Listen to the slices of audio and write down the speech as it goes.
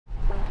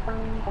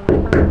Hey,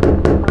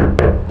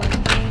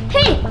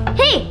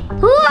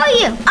 who are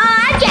you?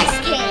 I'm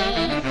just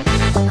kidding.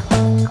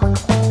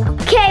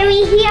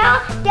 Carrie here.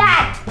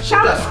 Dad,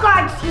 Sharp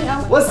Squad's here.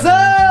 What's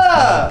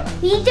up?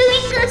 He's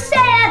doing the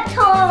setup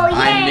tour. Yay.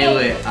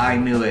 I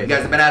knew it. You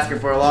guys have been asking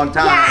for a long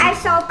time. Yeah, I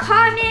saw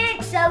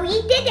comments, so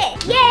we did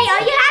it. Yay,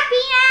 are you happy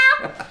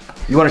now?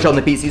 You want to show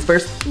them the PCs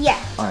first? Yeah.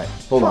 All right,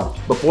 hold on.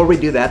 Before we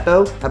do that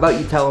though, how about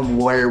you tell them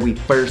where we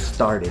first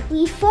started?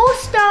 We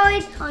first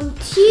started on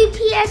 2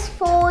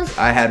 PS4s.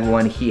 I had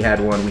one, he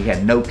had one, we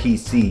had no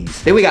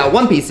PCs. Then we got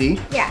one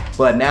PC. Yeah.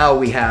 But now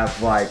we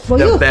have like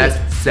the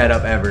best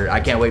setup ever.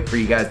 I can't wait for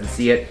you guys to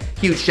see it.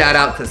 Huge shout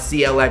out to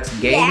CLX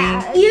Gaming.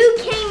 Yeah, you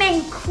came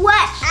in clutch.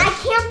 I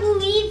can't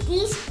believe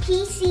these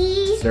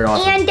PCs They're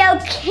awesome. and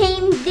they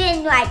came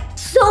in like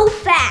so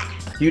fast.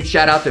 Huge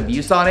shout out to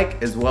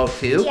ViewSonic as well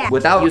too. Yeah.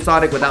 Without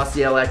ViewSonic, without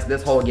CLX,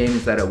 this whole gaming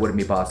setup wouldn't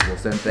be possible.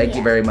 So thank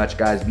you very much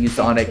guys.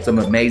 ViewSonic, some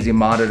amazing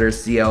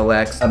monitors,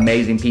 CLX,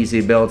 amazing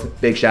PC builds.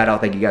 Big shout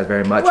out, thank you guys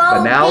very much. Well,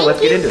 but now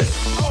let's get into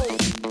it.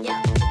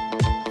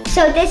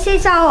 So this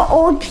is our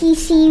old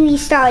PC. We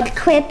started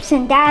clips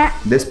and that.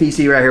 This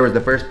PC right here was the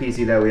first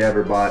PC that we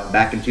ever bought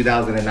back in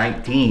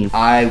 2019.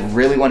 I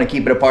really want to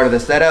keep it a part of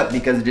the setup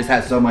because it just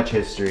has so much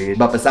history.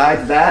 But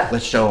besides that,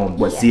 let's show them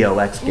what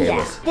CLX gave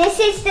us. This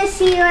is the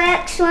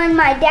CLX one.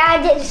 My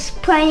dad is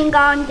playing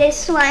on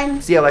this one.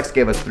 CLX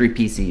gave us 3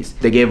 PCs.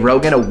 They gave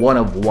Rogan a 1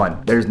 of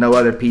 1. There's no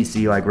other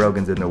PC like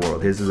Rogan's in the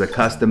world. His is a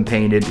custom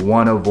painted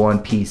 1 of 1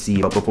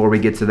 PC. But before we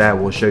get to that,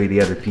 we'll show you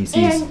the other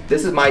PCs.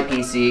 This is my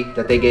PC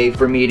that they gave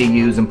for me to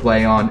use and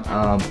play on.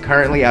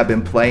 Currently I've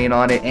been playing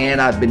on it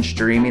and I've been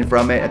streaming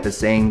from it at the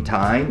same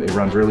time. It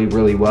runs really,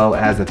 really well. It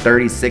has a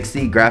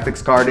 3060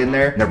 graphics card in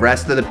there. The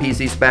rest of the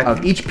PC spec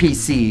of each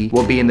PC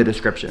will be in the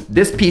description.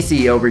 This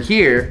PC over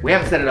here, we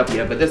haven't set it up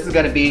yet, but this is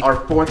gonna be our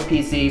 4th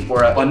PC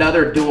for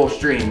another dual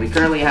stream. We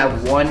currently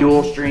have 1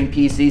 dual stream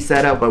PC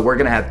setup, but we're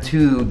gonna have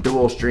 2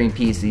 dual stream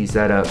PC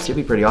setups. Should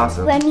be pretty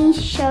awesome. Let me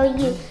show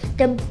you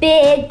the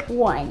big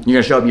one. You're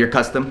gonna show up your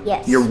custom?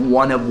 Yes. Your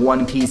 1 of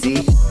 1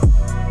 PC?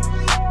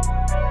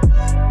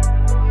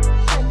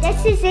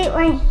 This is it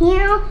right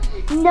here.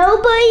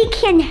 Nobody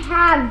can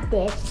have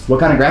this. What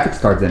kind of graphics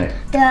card's in it?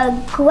 The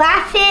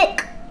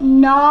graphic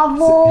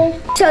novel.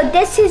 So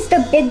this is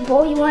the big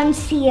boy one,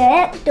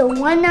 CLX, the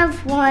 1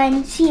 of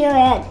 1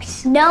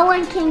 CLX. No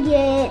one can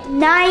get it,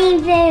 not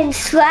even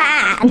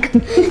swag.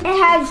 It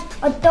has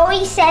a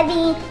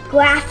 3070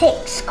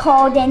 graphics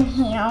card in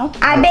here.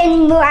 I've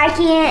been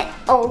liking it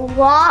a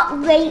lot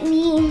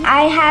lately.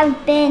 I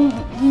have been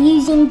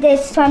using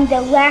this from the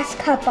last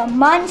couple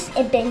months.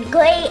 It's been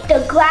great.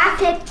 The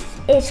graphics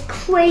is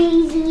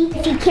crazy.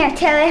 If you can't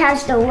tell, it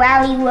has the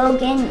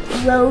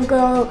RowdyRogan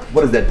logo.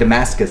 What is that,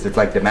 Damascus? It's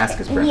like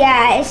Damascus brand.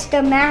 Yeah, it's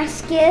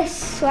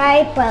Damascus,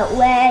 right, but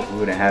red.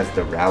 Ooh, and it has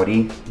the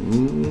Rowdy.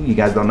 Ooh, you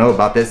guys don't know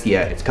about this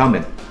yet. It's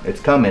coming. It's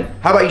coming.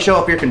 How about you show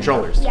off your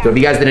controllers? Yeah. So if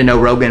you guys didn't know,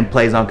 Rogan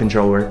plays on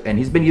controller, and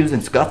he's been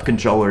using Scuff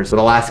controllers for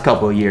the last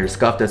couple of years.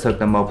 Scuff has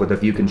hooked him up with a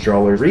few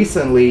controllers.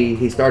 Recently,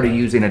 he started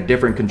using a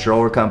different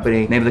controller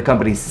company. Name of the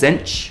company,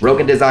 Cinch.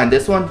 Rogan designed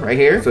this one right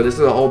here. So this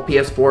is an old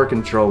PS4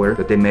 controller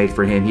that they made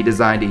for him. He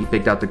designed it, he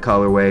picked out the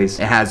colorways.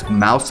 It has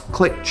mouse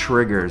click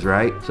triggers,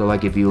 right? So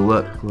like if you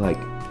look, like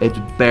it's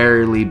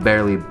barely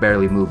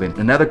moving.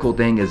 Another cool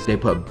thing is they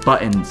put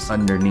buttons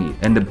underneath.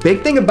 And the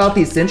big thing about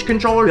these Cinch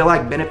controllers, I feel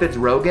like benefits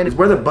Rogan, is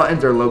where the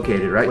buttons are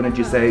located, right? Wouldn't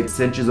you say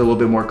Cinch is a little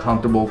bit more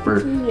comfortable for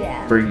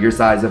your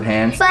size of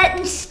hands?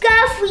 But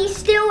Scuff, we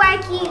still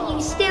like you.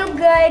 You're still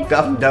good.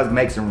 Scuff does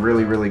make some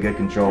really good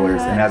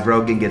controllers. And as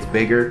Rogan gets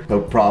bigger,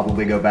 he'll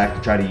probably go back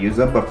to try to use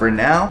them. But for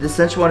now, this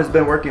Cinch one has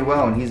been working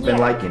well and he's been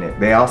liking it.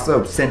 They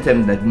also sent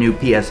him the new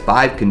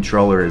PS5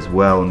 controller as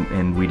well,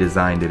 and we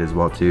designed it as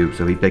well too.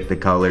 So he picked the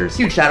color.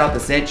 Huge shout out to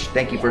Cinch.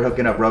 Thank you for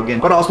hooking up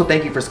Rogan. But also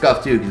thank you for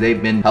Scuff too, because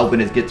they've been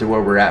helping us get to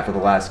where we're at for the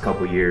last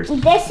couple years.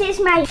 This is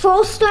my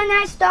first one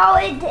I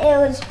started. It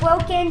was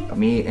broken.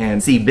 Me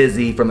and C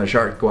Busy from the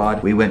Shark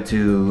Squad, we went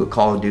to a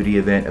Call of Duty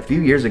event a few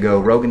years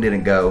ago. Rogan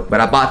didn't go, but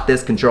I bought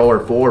this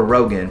controller for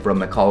Rogan from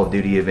the Call of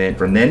Duty event.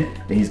 From then,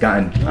 he's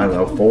gotten, I don't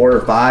know, 4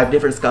 or 5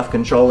 different Scuff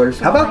controllers.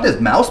 How about this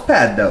mouse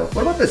pad though?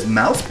 What about this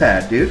mouse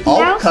pad, dude?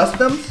 All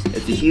customs.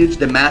 It's a huge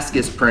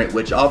Damascus print,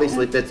 which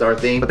obviously fits our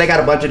theme, but they got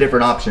a bunch of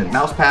different options.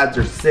 Mouse pads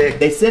are sick.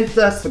 They sent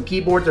us some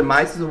keyboards and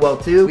mice as well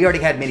too. We already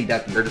had mini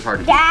duckies. They're just hard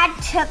to keep. Dad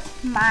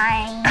took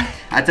mine.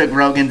 I took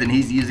Rogan's and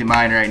he's using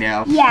mine right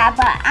now. Yeah,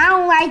 but I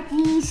don't like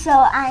these, so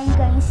I'm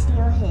gonna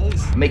steal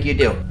his. I'll make you a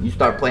deal. You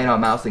start playing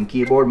on mouse and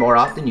keyboard more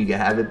often, you can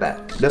have it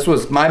back. This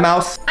was my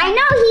mouse. I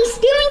know, he's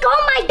stealing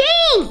all my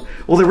things.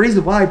 Well, the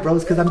reason why, bro,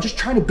 is because I'm just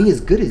trying to be as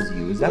good as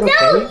you. Is that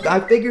okay? I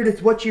figured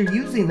it's what you're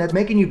using that's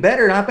making you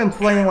better, and I've been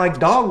playing like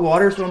dog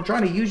water, so I'm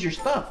trying to use your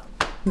stuff.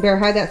 You better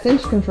hide that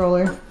Cinch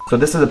controller. So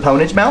this is a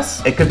Phanteks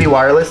mouse. It could be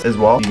wireless as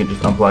well. You can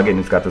just unplug it and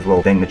it's got this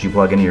little thing that you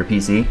plug into your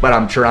PC. But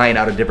I'm trying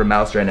out a different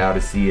mouse right now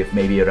to see if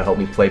maybe it'll help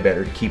me play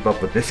better to keep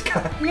up with this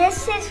guy.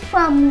 This is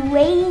from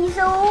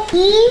Razer.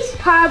 He's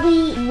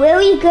probably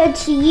really good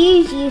to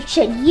use. You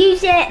should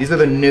use it. These are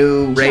the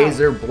new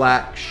Razer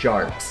Black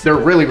Sharks. They're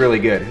really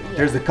good.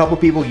 There's a couple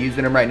people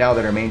using them right now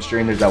that are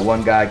mainstream. There's that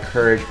one guy,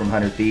 Courage from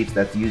 100 Thieves,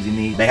 that's using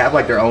these. They have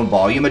like their own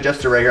volume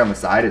adjuster right here on the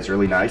side. It's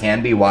really nice.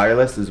 Can be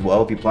wireless as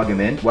well if you plug them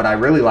in. What I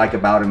really like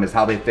about them is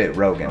how they fit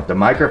Rogan. The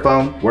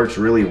microphone works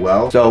really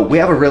well. So we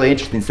have a really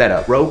interesting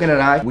setup. Rogan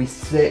and I, we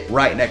sit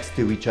right next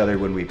to each other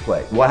when we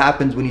play. What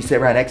happens when you sit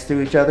right next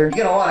to each other? You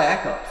get a lot of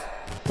echoes.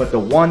 But the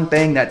one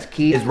thing that's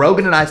key is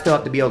Rogan and I still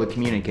have to be able to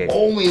communicate.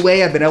 Only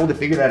way I've been able to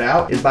figure that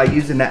out is by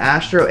using the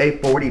Astro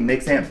A40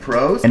 Mixamp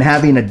Pros and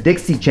having a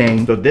Dixie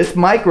chain. So this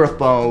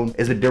microphone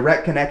is a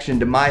direct connection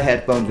to my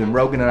headphones, and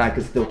Rogan and I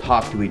could still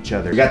talk to each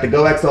other. We got the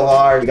Go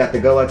XLR, we got the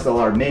Go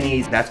XLR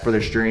Minis. That's for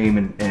the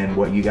stream and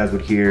what you guys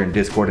would hear in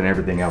Discord and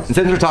everything else. And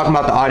since we're talking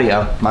about the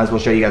audio, might as well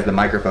show you guys the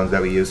microphones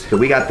that we use. So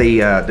we got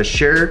the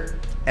Shure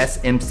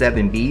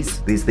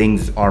SM7Bs. These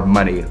things are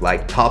money,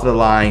 like top of the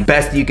line,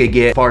 best you could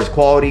get as far as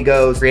quality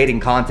goes, creating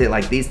content.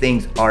 Like these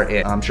things are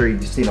it. I'm sure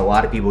you've seen a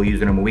lot of people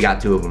using them, and we got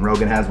 2 of them.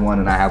 Rogan has one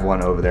and I have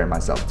one over there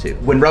myself too.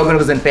 When Rogan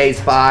was in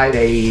phase 5,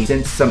 they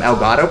sent some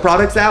Elgato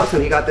products out. So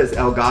he got this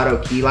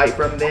Elgato key light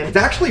from them. It's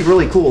actually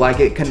really cool.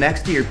 Like it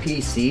connects to your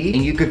PC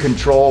and you could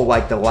control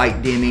like the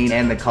light dimming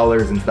and the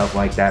colors and stuff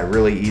like that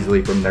really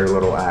easily from their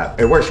little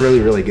app. It works really,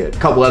 really good. A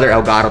couple other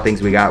Elgato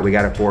things we got. We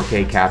got a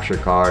 4K capture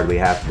card. We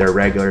have their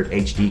regular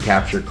HD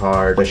capture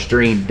card, the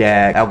Stream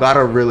Deck.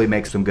 Elgato really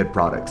makes some good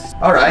products.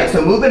 All right,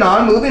 so moving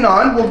on.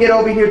 We'll get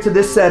over here to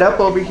this setup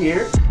over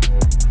here.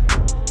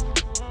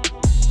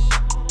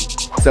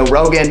 So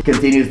Rogan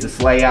continues to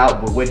slay out,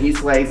 but when he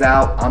slays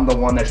out, I'm the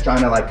one that's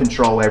trying to like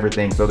control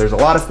everything. So there's a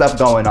lot of stuff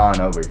going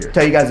on over here.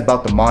 Tell you guys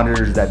about the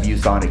monitors that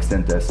ViewSonic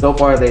sent us. So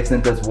far they've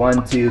sent us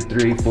 1, 2,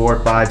 3, 4,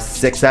 5,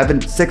 6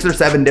 or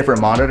 7 different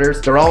monitors.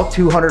 They're all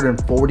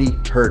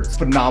 240 hertz,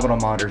 phenomenal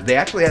monitors. They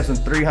actually have some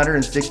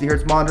 360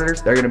 hertz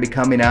monitors. They're gonna be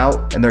coming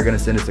out and they're gonna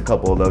send us a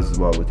couple of those as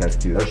well with test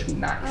too. Those should be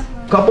nice.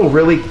 Couple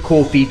really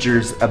cool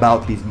features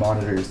about these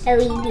monitors.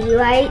 LED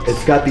lights.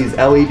 It's got these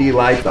LED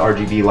lights, the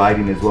RGB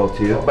lighting as well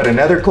too. But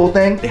another cool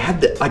thing, they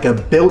have like a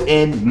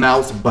built-in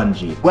mouse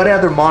bungee. What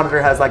other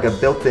monitor has like a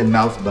built-in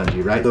mouse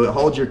bungee, right? So it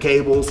holds your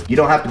cables. You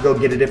don't have to go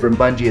get a different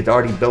bungee. It's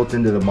already built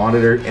into the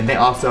monitor. And they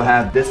also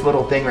have this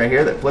little thing right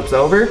here that flips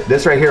over.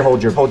 This right here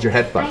holds your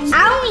headphones.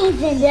 I don't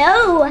even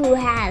know who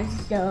has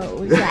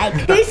those.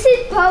 Like this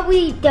is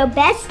probably the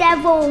best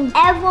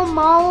ever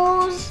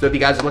models. So if you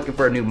guys are looking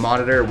for a new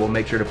monitor, we'll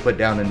make sure to put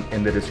down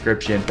in the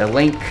description the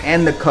link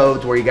and the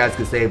codes where you guys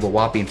can save a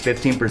whopping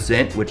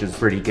 15%, which is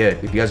pretty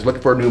good. If you guys are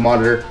looking for a new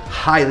monitor,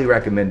 highly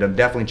recommend them.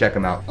 Definitely check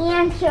them out.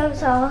 And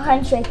here's a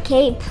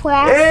 100K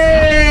plus.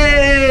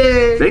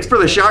 Hey! Thanks for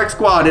the Shark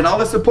Squad and all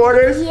the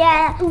supporters.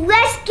 Yeah,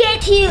 let's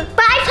get to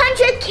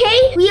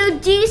 500K. We'll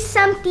do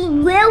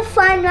something real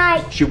fun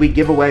like. Should we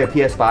give away a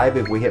PS5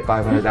 if we hit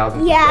 500,000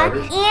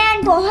 subscribers?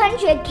 And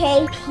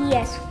 400K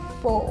PS4.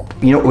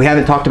 You know, we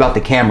haven't talked about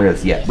the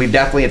cameras yet. We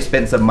definitely have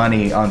spent some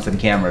money on some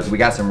cameras. We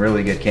got some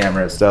really good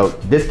cameras. So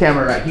this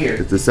camera right here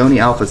is the Sony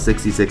Alpha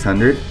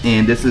 6600,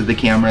 and this is the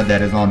camera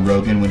that is on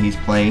Rogan when he's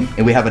playing.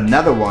 And we have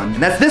another one,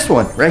 and that's this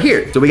one right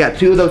here. So we got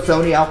 2 of those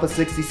Sony Alpha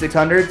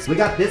 6600s. We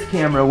got this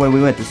camera when we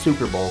went to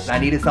Super Bowl. I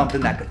needed something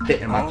that could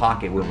fit in my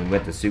pocket when we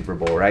went to Super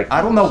Bowl, right?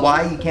 I don't know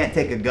why you can't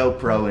take a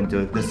GoPro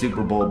into the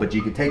Super Bowl, but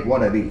you could take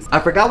one of these. I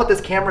forgot what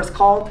this camera's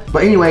called,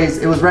 but anyways,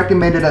 it was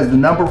recommended as the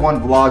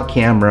 #1 vlog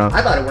camera.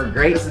 I thought it worked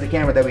great. This is the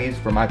camera that we use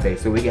for my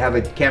face. So we have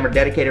a camera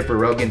dedicated for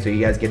Rogan so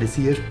you guys get to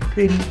see his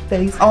pretty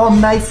face all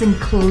nice and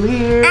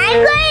clear.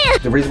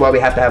 The reason why we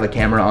have to have a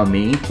camera on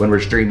me when we're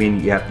streaming,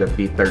 you have to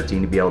be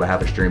 13 to be able to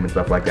have a stream and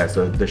stuff like that.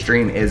 So the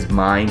stream is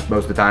mine.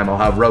 Most of the time I'll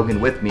have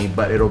Rogan with me,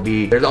 but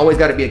there's always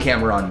got to be a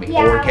camera on me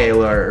or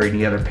Kayla or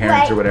any other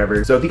parents or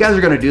whatever. So if you guys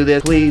are going to do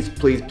this, please,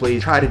 please,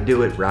 please try to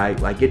do it right.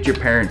 Like get your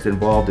parents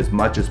involved as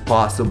much as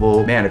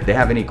possible. Man, if they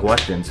have any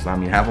questions, I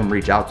mean, have them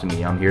reach out to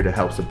me. I'm here to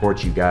help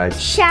support you guys.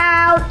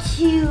 Shout out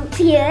to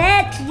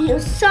CLX,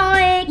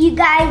 ViewSonic. You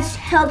guys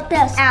helped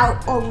us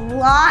out a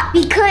lot.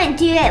 We couldn't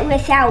do it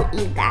without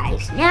you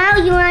guys. Now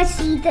you want to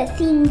see the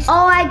things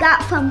all I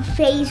got from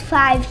phase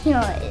 5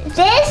 here is.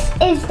 This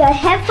is the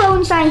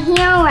headphones on here,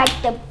 like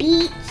the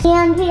Beats.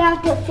 And we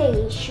have the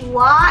phase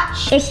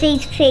watch. It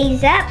says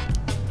phase up.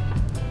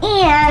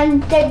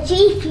 And the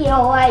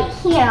Gskill right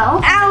here.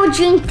 I'll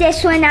drink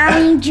this one.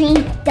 I'll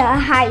drink the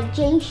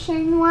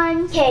hydration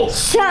one. Okay,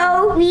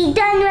 so we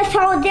done with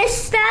all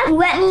this stuff.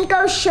 Let me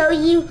go show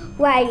you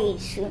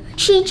RYLEE'S.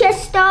 She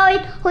just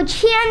started her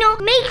channel.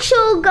 Make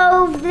sure to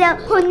go over there.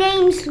 Her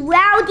name's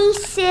Rowdy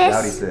Sis.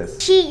 Rowdy Sis.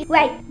 She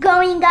like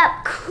going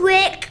up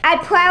quick. I'm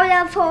proud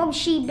of her.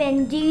 She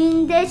been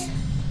doing this.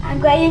 I'm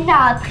going to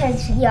knock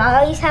because you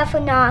always have to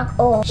knock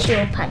or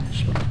she'll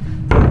punch me.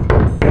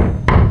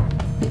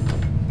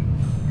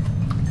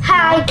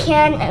 Hi,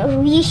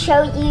 can we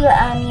show you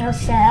your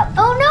setup?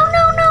 Oh, no.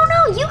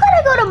 You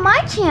gotta go to my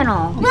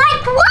channel.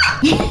 Like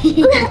what? I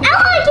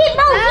wanna get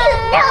more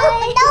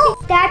views.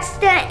 No. That's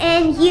the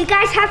end. You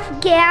guys have to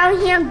get out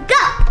here.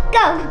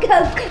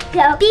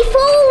 Go.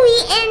 Before we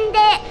end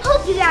it,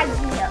 hope you guys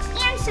know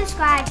and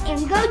subscribe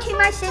and go to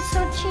my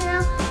sister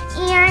channel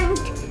and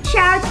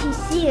shout out to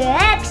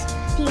CLX,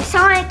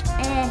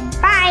 ViewSonic,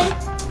 and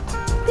bye.